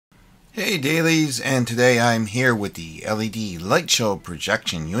Hey dailies, and today I'm here with the LED light show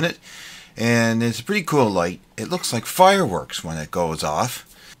projection unit, and it's a pretty cool light. It looks like fireworks when it goes off,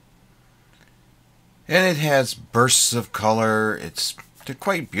 and it has bursts of color. They're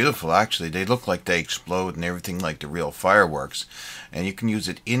quite beautiful actually. They look like they explode and everything like the real fireworks, and you can use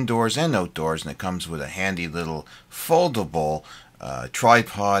it indoors and outdoors, and it comes with a handy little foldable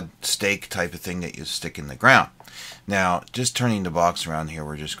tripod stake type of thing that you stick in the ground. Now, just turning the box around here,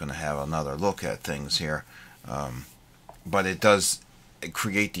 we're just going to have another look at things here. But it does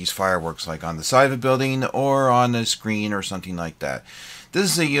create these fireworks like on the side of a building or on a screen or something like that.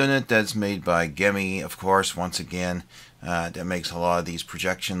 This is a unit that's made by Gemmy, of course, once again, that makes a lot of these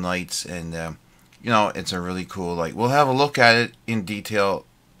projection lights, and it's a really cool light. We'll have a look at it in detail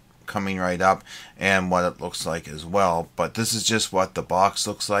coming right up and what it looks like as well, but this is just what the box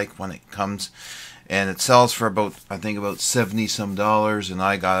looks like when it comes, and it sells for about $70 some, and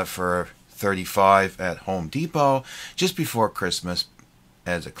I got it for $35 at Home Depot just before Christmas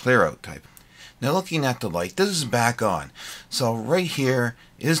as a clear out type. Now looking at the light, this is back on. So right here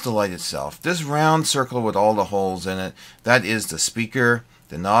is the light itself. This round circle with all the holes in it, that is the speaker.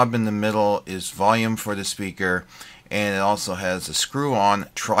 The knob in the middle is volume for the speaker, and it also has a screw-on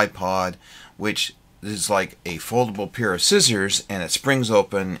tripod, which is like a foldable pair of scissors, and it springs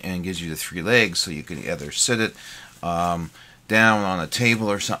open and gives you the three legs, so you can either sit it down on a table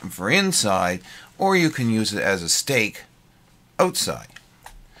or something for inside, or you can use it as a stake outside.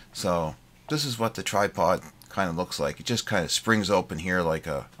 So this is what the tripod kind of looks like. It just kind of springs open here like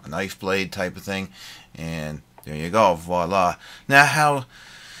a knife blade type of thing, and there you go, voila. Now how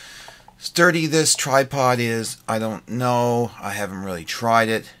sturdy this tripod is, I don't know. I haven't really tried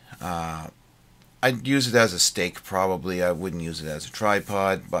it. I'd use it as a stake probably. I wouldn't use it as a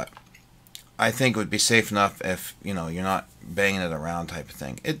tripod, but I think it would be safe enough if you're not banging it around type of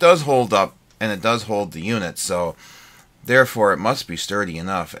thing. It does hold up, and it does hold the unit, so therefore it must be sturdy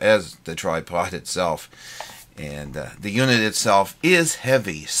enough as the tripod itself. And the unit itself is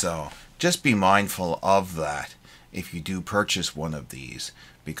heavy, so just be mindful of that if you do purchase one of these,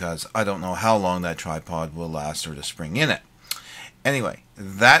 because I don't know how long that tripod will last or the spring in it. Anyway,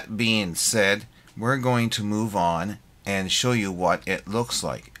 that being said, we're going to move on and show you what it looks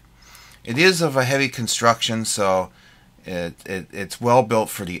like. It is of a heavy construction, so it's well built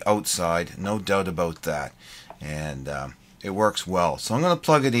for the outside, no doubt about that, and it works well. So I'm going to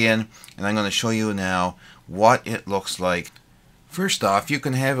plug it in, and I'm going to show you now what it looks like. First off, you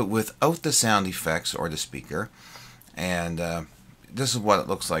can have it without the sound effects or the speaker, and this is what it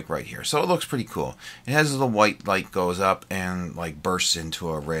looks like right here. So it looks pretty cool. It has a little white light goes up and like bursts into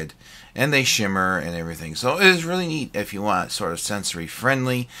a red, and they shimmer and everything. So it is really neat if you want sort of sensory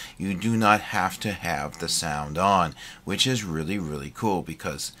friendly. You do not have to have the sound on, which is really, really cool,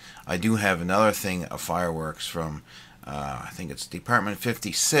 because I do have another thing of fireworks from I think it's Department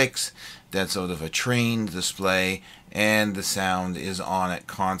 56 that's out of a train display, and the sound is on it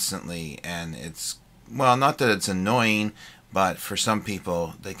constantly, and it's, well, not that it's annoying, but for some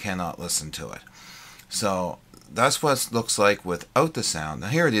people they cannot listen to it. So that's what it looks like without the sound. Now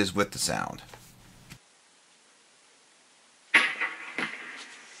here it is with the sound.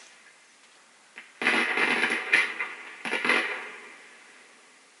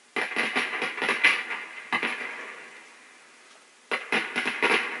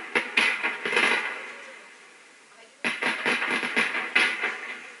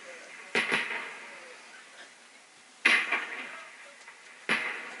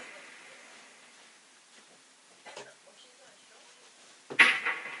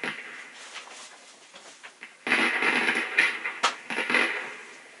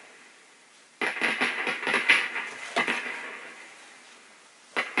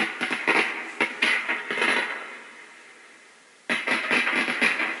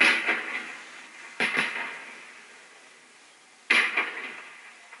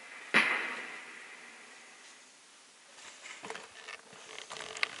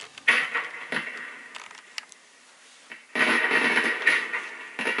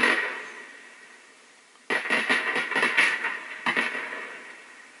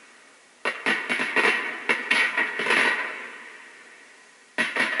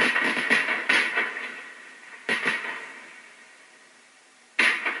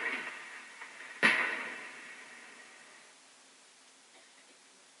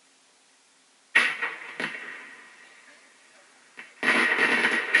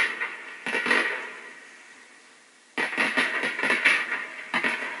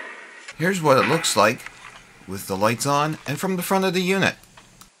 Here's what it looks like with the lights on and from the front of the unit.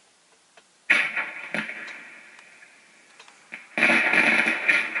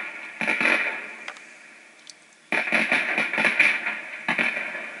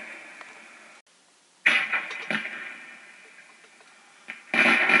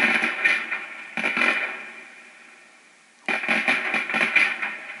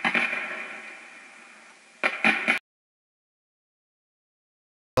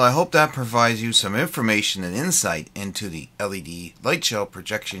 Well, I hope that provides you some information and insight into the LED light show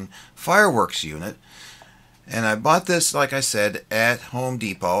projection fireworks unit. And I bought this, like I said, at Home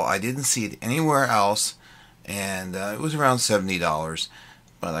Depot. I didn't see it anywhere else, and it was around $70.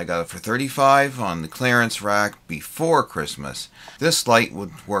 But I got it for $35 on the clearance rack before Christmas. This light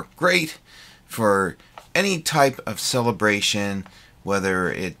would work great for any type of celebration, whether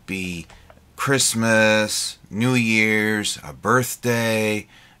it be Christmas, New Year's, a birthday,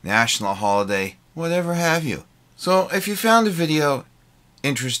 national holiday, whatever have you. So if you found the video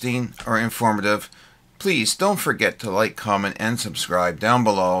interesting or informative, please don't forget to like, comment, and subscribe down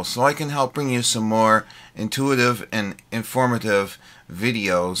below so I can help bring you some more intuitive and informative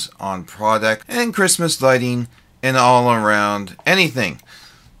videos on product and Christmas lighting and all around anything.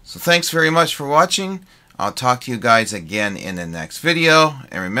 So thanks very much for watching. I'll talk to you guys again in the next video.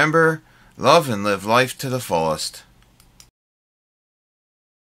 And remember, love and live life to the fullest.